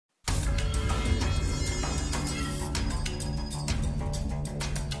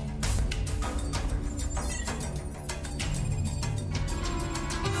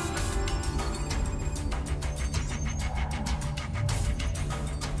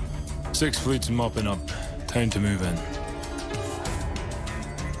Sixth Fleet's mopping up. Time to move in.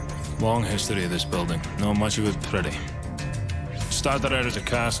 Long history of this building. Not much of it pretty. Started out as a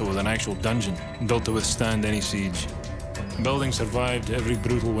castle with an actual dungeon, built to withstand any siege. The building survived every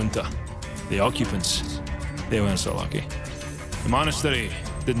brutal winter. The occupants, they weren't so lucky. The monastery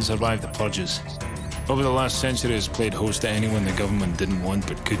didn't survive the purges. Over the last century, it's played host to anyone the government didn't want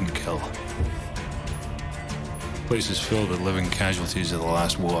but couldn't kill. The place is filled with living casualties of the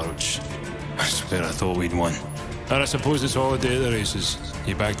last war, which I swear I thought we'd won. And I suppose it's all a day of the races.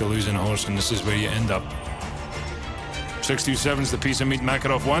 You back the losing horse and this is where you end up. 627's the piece of meat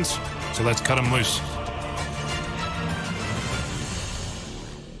Makarov wants, so let's cut him loose.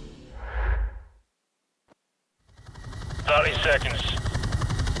 Seconds.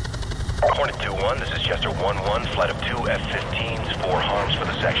 Hornet 2-1, this is Chester 1-1, flight of 2 F-15s, 4 harms for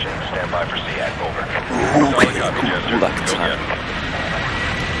the section. Stand by for SEAT, over. Solid copy, Chester. Go again.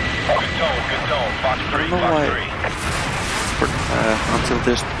 Good tone. Fox 3, Fox 3. Until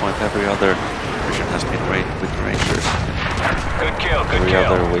this point, every other version has been rated with Rangers. Good kill, good every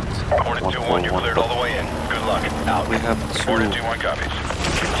kill. Other with Hornet 2-1, you're cleared all the way in. Good luck. Out. We have Hornet 2-1 copies.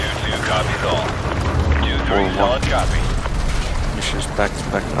 2-2 copies all. 2-3 solid copy. Missions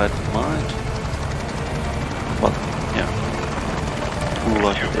back-to-back, I don't mind. But, yeah.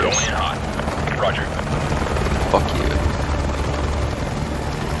 Gulag Two it going is. in hot. Roger. Fuck you.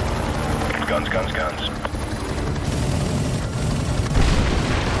 Guns.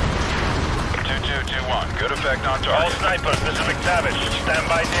 2-2-2-1. Good effect on target. All snipers, this is McTavish. Stand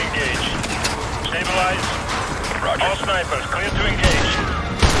by to engage. Stabilize. Roger. All snipers, clear to engage.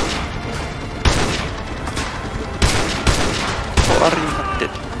 Are you not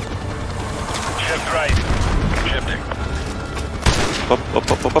dead? Shift right. Shifting. Up.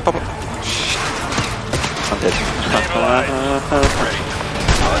 Shit. I'm dead. Ready.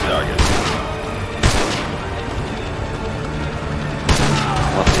 On target.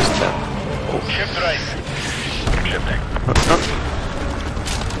 What is that? Oh. Shift right. Shifting. No.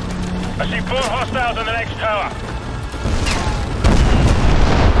 I see 4 hostiles on the next tower.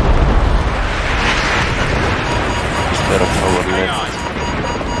 Hang on.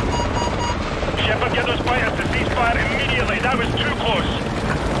 Shepard, get those fighters to cease fire immediately. That was too close.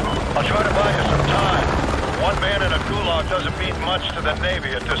 I'll try to buy you some time. One man in a Gulag doesn't mean much to the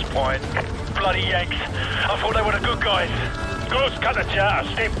Navy at this point. Bloody Yanks. I thought they were the good guys. Ghost, cut the chatter.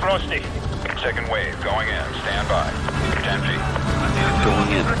 Stay frosty. Second wave going in. Stand by. 10 feet.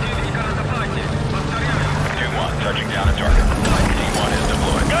 Going in. 2-1, touching down at target. T1 is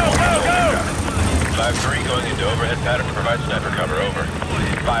deployed. Go! 5-3 going into overhead pattern to provide sniper cover, over.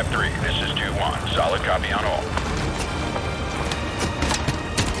 5-3, this is 2-1. Solid copy on all.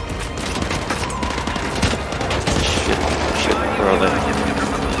 Shit, brother.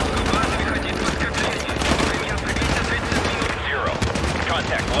 0.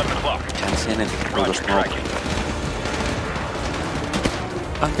 Contact, 11 o'clock. Can't see anything through the Roger, smoke. tracking.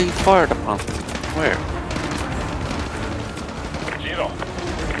 I'm being fired upon. Where? 0.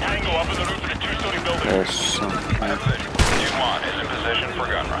 Tango up in the roof of the 2-story building. There's some... I have vision. 2-1 is in position for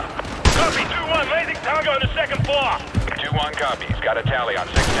gun run. Copy, 2-1, raising Tango on the 2nd floor. 2-1 copies, got a tally on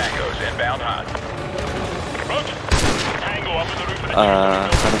 6 tangos, inbound hot. Roger. Tango up in the roof of the 2-story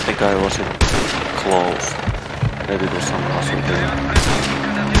I building. don't think I was close. Maybe it was some muscle there.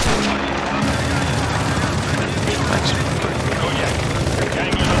 Go, Jack.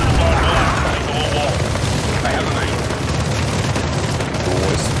 Tango's under the bar door, behind the wall. I have a vision.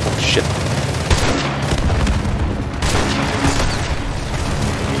 Boys. Oh shit.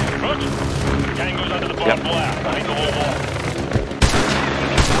 Roger. Tango's under the bar door, behind the wall.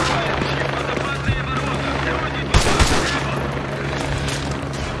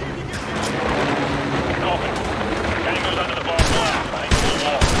 Copy. Tango's under the bar door, behind the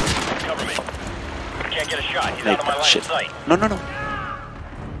wall. Cover me. Can't get a shot. He's out of my line of sight. No.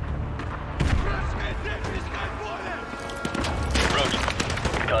 Roger.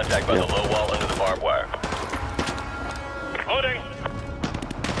 Contact by the low wall under the barbed wire. Loading.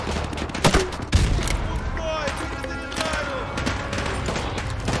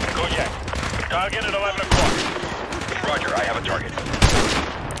 Go, Jack. Target at 11 o'clock. Roger, I have a target.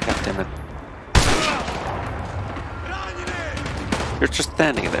 God damn it. You're just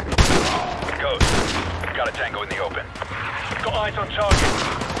standing there. Goes. Got a tango in the open. Got eyes on target.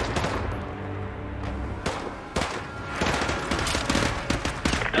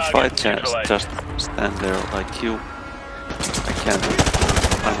 If I just stand there like you, I can't.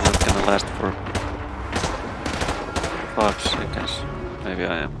 I'm not gonna last for 5 seconds. Maybe I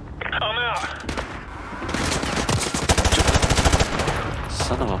am. I'm out.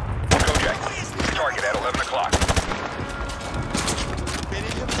 Son of a... Go o'clock.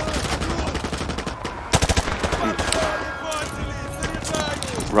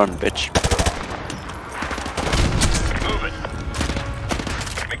 Run, bitch. Move it.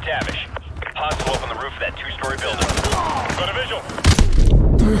 McTavish. Hostile up on the roof of that two-story building. Got a visual.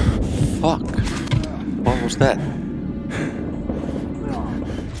 Fuck. What was that?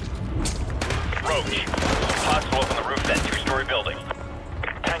 Roach. Hostile up on the roof of that two-story building.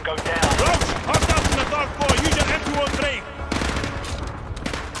 Tango down. Roach! Hostiles on the third floor! Use your M203!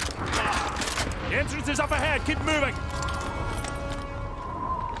 The entrance is up ahead! Keep moving!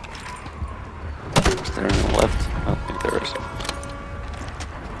 Is there anyone left? I don't think there is.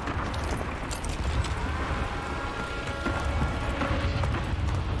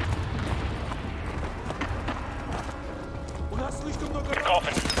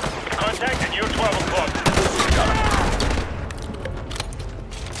 Coffin. Contacted you at 12 o'clock. Got him.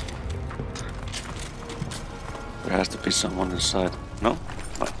 There has to be someone inside. No?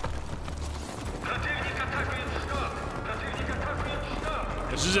 No.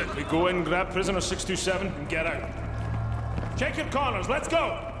 This is it. We go in, grab prisoner 627, and get out. Check your corners. Let's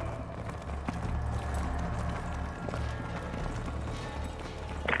go!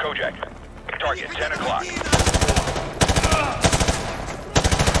 Kojak. Target 10 o'clock.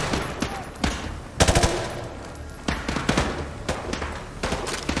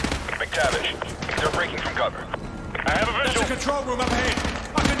 McTavish. They're breaking from cover. I have a visual. That's the control room up ahead.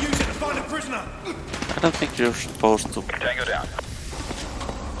 I can use it to find a prisoner. I don't think you're supposed to Tango down.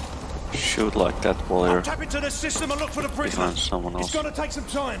 shoot like that while you're Tap into the system and look for the prisoner. behind someone else. It's gonna take some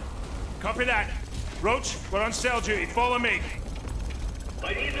time. Copy that. Roach, we're on cell duty. Follow me.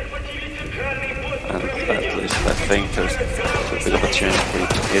 And at least I think there's a bit of a chance for you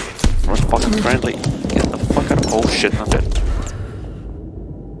to hit. We're fucking friendly. Get the fuck out. Oh shit, I'm dead.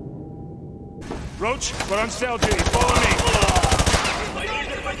 Roach, we're on cell duty. Follow me.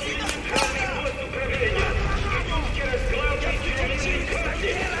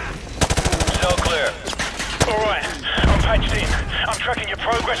 Cell clear. Alright, I'm patched in. I'm tracking your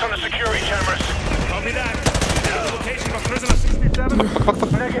progress on the security cameras. Copy that. Location of prisoner 67.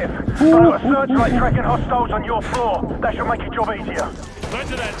 Negative. I've got a searchlight tracking hostiles on your floor. That should make your job easier.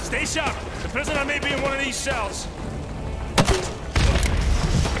 Roger that. Stay sharp. The prisoner may be in one of these cells.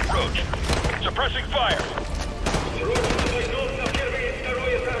 Roach. Suppressing fire.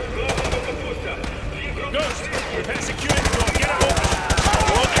 Ghost, repair security door. Get it open.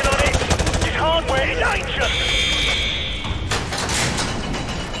 Working on it. His hardware is ancient.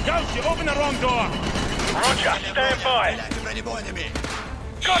 Ghost, you opened the wrong door. Roger, stand by.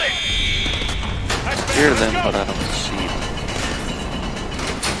 Got it. Hear them, but I don't see them.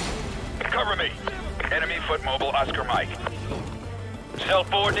 Cover me. Enemy foot mobile, Oscar Mike. Cell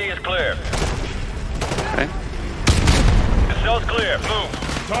 4D is clear. Okay. The cell's clear. Move.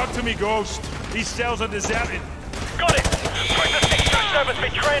 Talk to me, Ghost. These cells are deserted. Got it. Prisoner 627's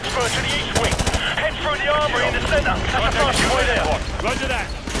been transferred to the east wing. Head through the armory in the center. That's the fastest way there. Roger that.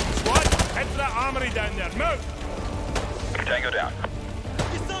 Squad, head for that armory down there. Move. Tango down.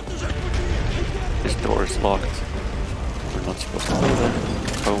 This door is locked. We're not supposed to go there.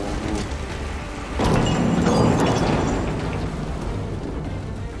 Oh.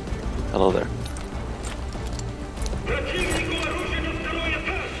 Hello there.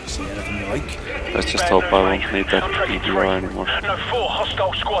 See anything you like? Let's just hope I won't need that EDR anymore. No 4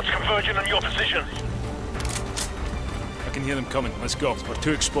 hostile squads converging on your position. I can hear them coming. Let's go. We're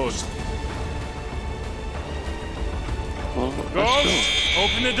too exposed. Well, let's Ghost,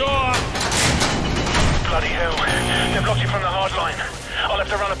 open the door. Bloody hell. They've blocked you from the hard line. I'll have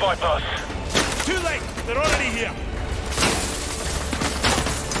to run a bypass. Too late. They're already here.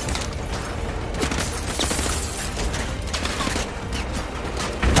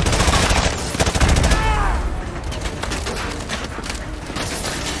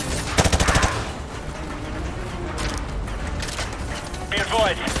 Be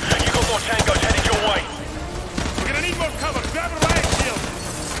advised, you got more tangos headed your way. We're gonna need more cover. Grab a riot shield.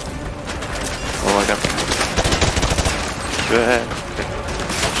 Oh, I got... Shit.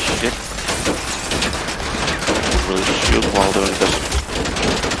 Shit. Really shoot while doing this.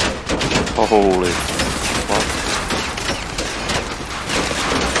 Holy fuck.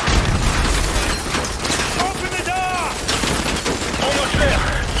 Open the door. Almost there.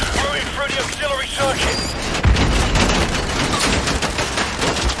 Moving through the auxiliary circuit.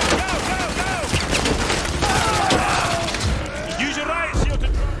 Use your riot shield to...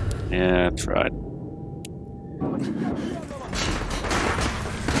 Yeah, that's right.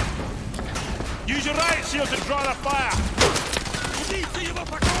 Use your riot shield to draw the fire.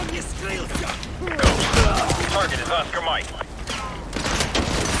 Ghost. Oscar Mike.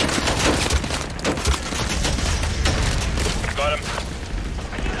 Got him.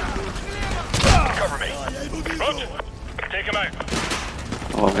 Cover me. Roach, take him out.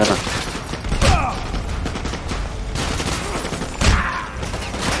 Oh, I'm gonna.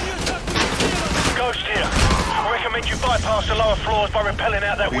 Ghost here. I recommend you bypass the lower floors by rappelling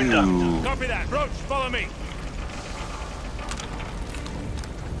out that window. Copy that. Roach, follow me.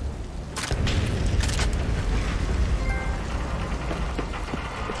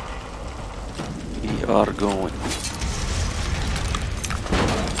 We are going.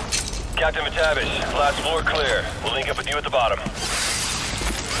 Captain Matavish, last floor clear. We'll link up with you at the bottom.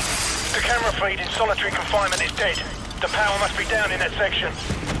 The camera feed in solitary confinement is dead. The power must be down in that section.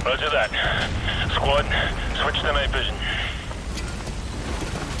 Roger that. Squad, switch to night vision.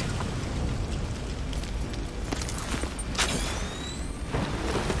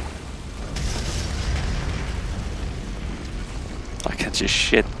 I can't see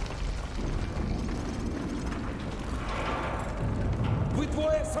shit.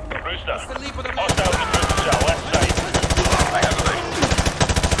 Rooster, hostile in prison cell, left side. I have a vision.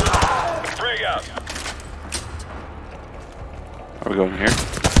 Brig out. Are we going here?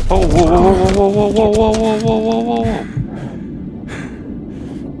 Oh, whoa, whoa, whoa, whoa, whoa, whoa, whoa, whoa, whoa, whoa, whoa.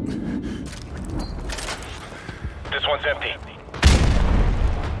 This one's empty.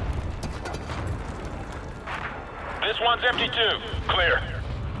 This one's empty too. Clear.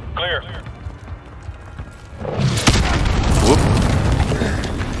 Clear. Whoop.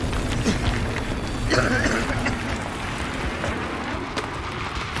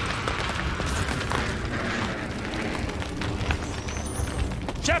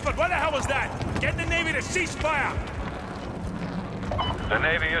 Shepard, what the hell was that? Get the Navy to cease fire! The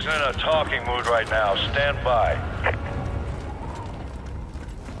Navy isn't in a talking mood right now. Stand by.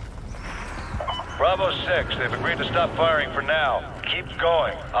 Bravo 6, they've agreed to stop firing for now. Keep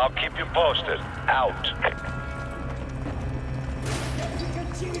going. I'll keep you posted. Out.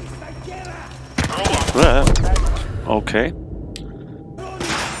 Okay.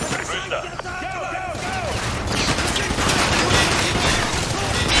 Rooster.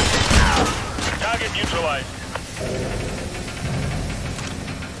 Target neutralized.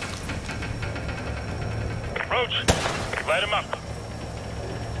 Roach, light him up.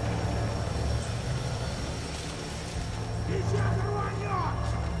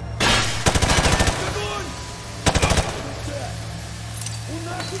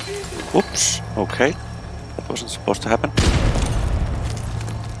 Oops. Okay. That wasn't supposed to happen.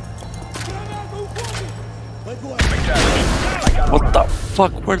 What the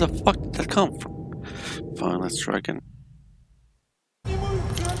fuck? Where the fuck did that come from? Fine, let's try again.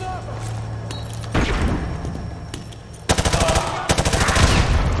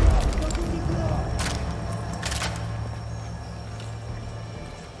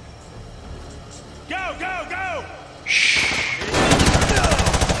 Go, go, go!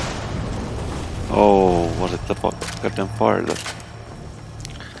 Oh, was it the goddamn fire that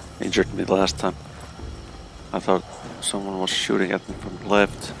injured me last time? I thought someone was shooting at me from the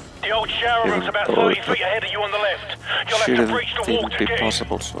left. The old shower room's about 30 feet ahead of you on the left. You'll have to breach the wall to be get in.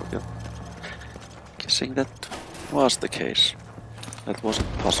 possible, so yeah. Guessing that was the case. That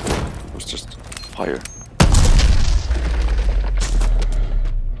wasn't possible. It was just fire.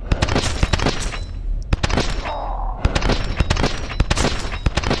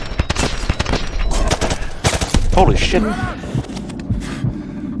 Holy shit! Movement.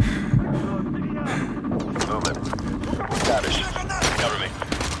 Savage. Cover me.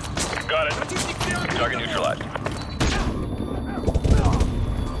 Got it. Target neutralized.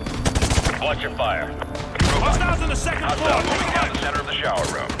 Watch your fire. Hostiles on the second floor! Hostile moving down the center of the shower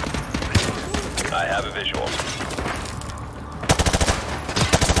room. I have a visual.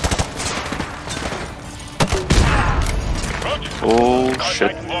 Roach. Oh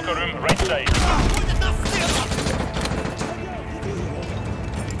shit! Contact locker room, right side.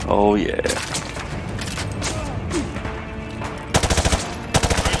 Oh yeah!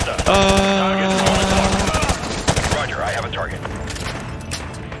 Roger, I have a target.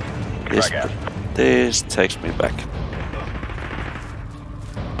 This takes me back.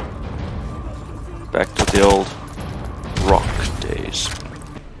 Back to the old rock days.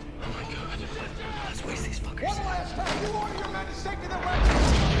 Oh my god. Let's waste these fuckers. One last time, you order your men to stick to the right.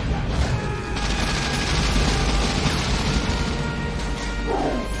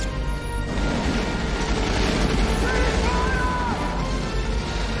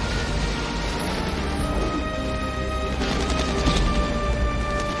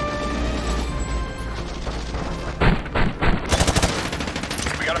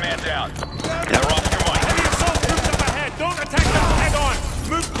 We got a man down. They're off your mind. Heavy assault groups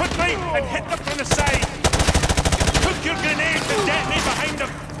right and hit them from the side. Cook your grenades and detonate behind them.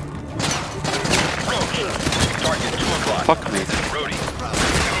 Roach. Target 2 o'clock. Fuck me. Brody.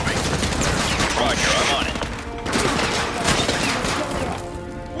 Moving. Roger, I'm on it.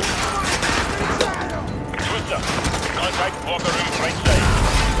 Twister. Contact Walker Room right side.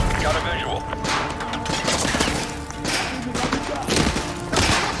 Got a visual.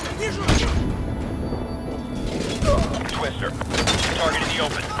 Twister. Target in the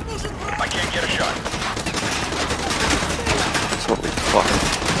open. I can't get a shot. Holy fuck.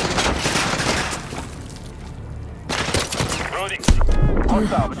 Brody.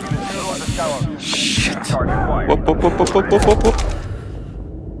 Hostile between the two on the tower. Shit. Target wired. Whoop, whoop, whoop, whoop, whoop, whoop, whoop, whoop.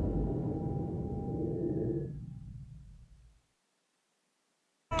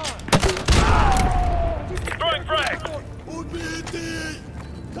 Throwing frag.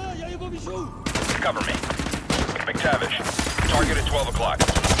 Cover me. McTavish. Target at 12 o'clock.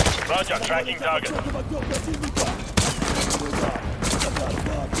 Roger, tracking target.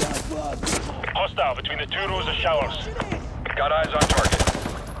 Hostile between the 2 rows of showers. Got eyes on target.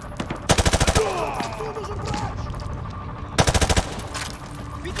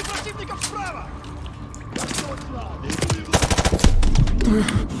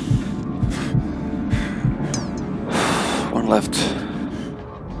 One left.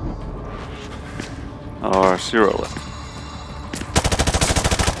 Or 0 left.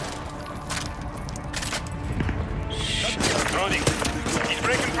 Brody. He's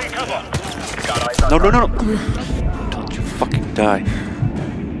breaking from cover. Got eyes on No, no, target. no, no. Don't you fucking die.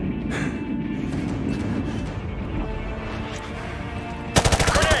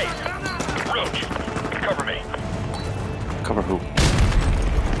 Grenade! Roach, cover me. Cover who?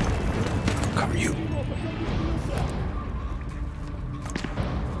 Cover you.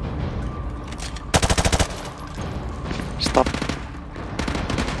 Stop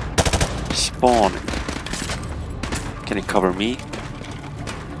spawning. Can you cover me?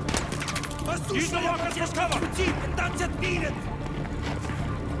 Use the rockets for cover.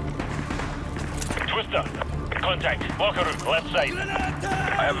 Twister, contact. Walker room, left side. I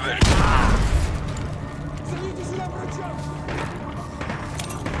have a vision.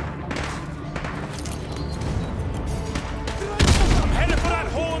 Headed for that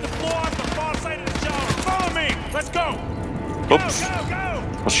hole in the floor on the far side of the shower. Follow me. Let's go. Oops. Go, go, go.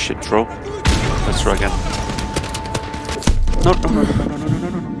 Oh shit, throw. Let's try again. No, no, no, no, no, no, no, no,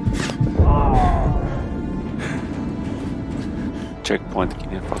 no. Checkpoint, give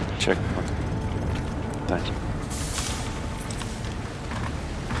me a fucking checkpoint. Thank you.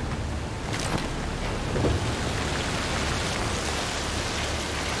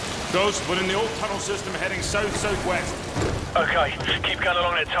 Ghost, we're in the old tunnel system heading south-southwest. Okay, keep going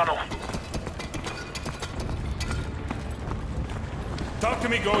along that tunnel. Talk to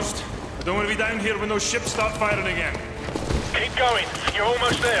me, Ghost. I don't want to be down here when those ships start firing again. Keep going. You're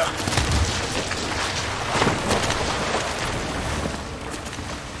almost there.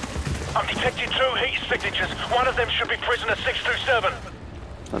 I've detected 2 heat signatures. One of them should be prisoner 627.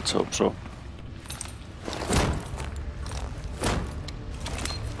 Let's hope so.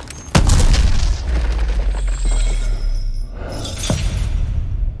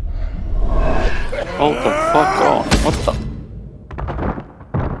 Hold the fuck on. What the?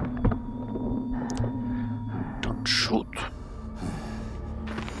 Don't shoot.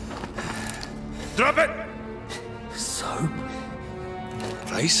 Drop it! Soap?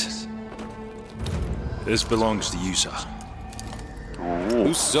 Rice? This belongs to you, sir. Oh.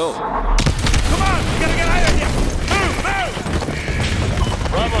 Who's so? Come on! We gotta get out of here! Move! Move!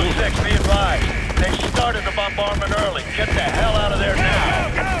 Bravo 6, be advised. They started the bombardment early. Get the hell out of there now.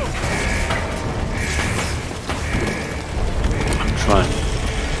 Go! Go! I'm trying.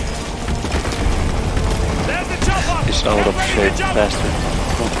 There's the chopper! It's out of shape faster.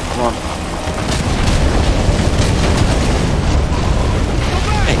 Come on.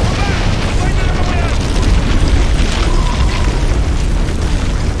 Hey.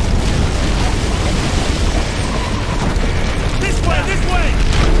 This way! This way!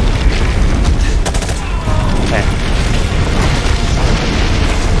 Hey.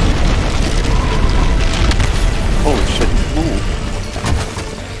 Holy shit, move.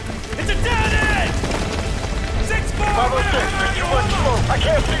 It's a dead end! 6-4! Bravo 6, there's too much smoke. I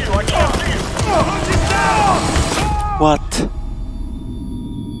can't see you. I can't see you. Punch it down! What?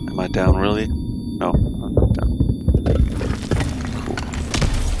 Am I down really? No, I'm not down. Cool.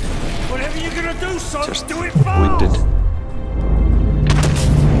 Whatever you're gonna do, son, Just do it fast! winded.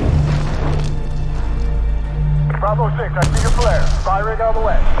 Bravo 6, I see your flare. Firing on the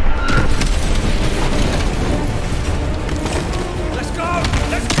way. Let's go!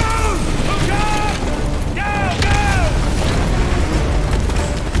 Let's go! Look up! Go! Go!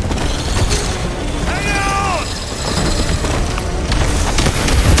 Hang on!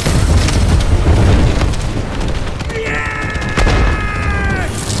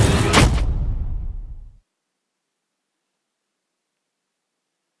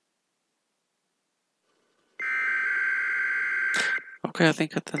 Okay, I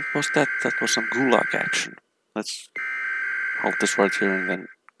think that was that. That was some Gulag action. Let's hold this right here and then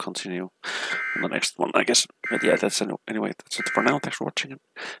continue on the next one, I guess. But yeah, that's anyway, that's it for now. Thanks for watching,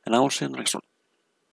 and I will see you in the next one.